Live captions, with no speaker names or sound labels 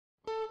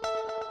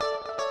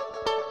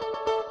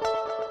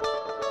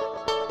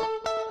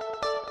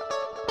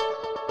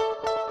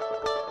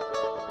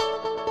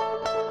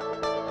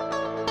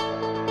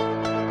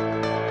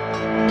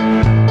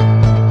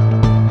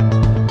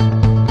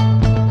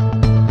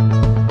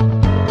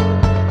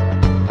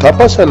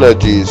Thapas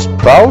Energy is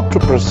proud to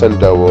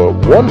present our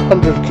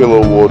 100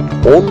 kilowatt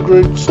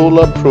on-grid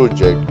solar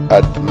project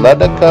at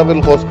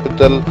Nadakkavil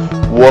Hospital,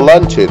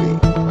 Valanchery.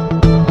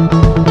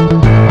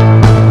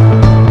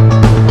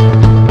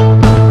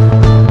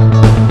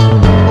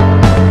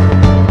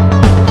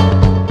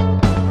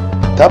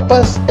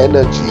 Thapas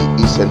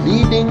Energy is a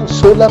leading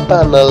solar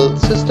panel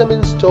system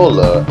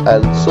installer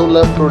and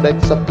solar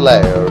product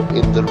supplier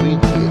in the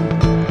region.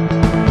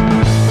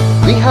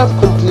 We have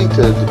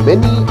completed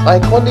many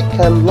iconic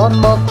and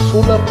landmark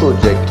solar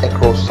projects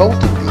across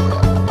South India.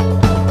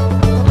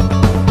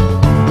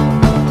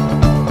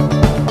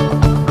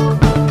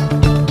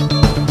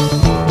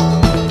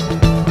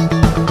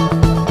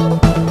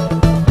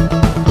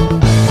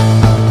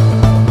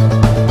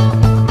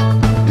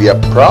 We are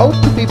proud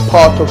to be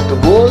part of the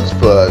world's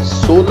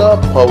first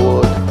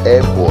solar-powered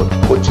airport,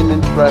 Kochi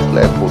International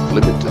Airport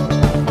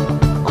Limited.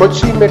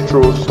 Kochi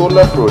Metro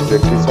Solar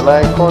Project is an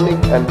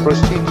iconic and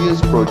prestigious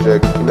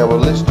project in our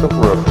list of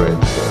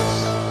references.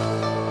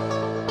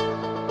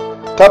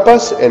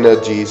 Thapas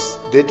Energy's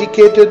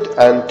dedicated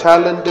and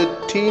talented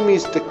team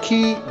is the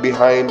key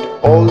behind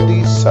all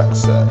these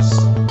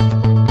success.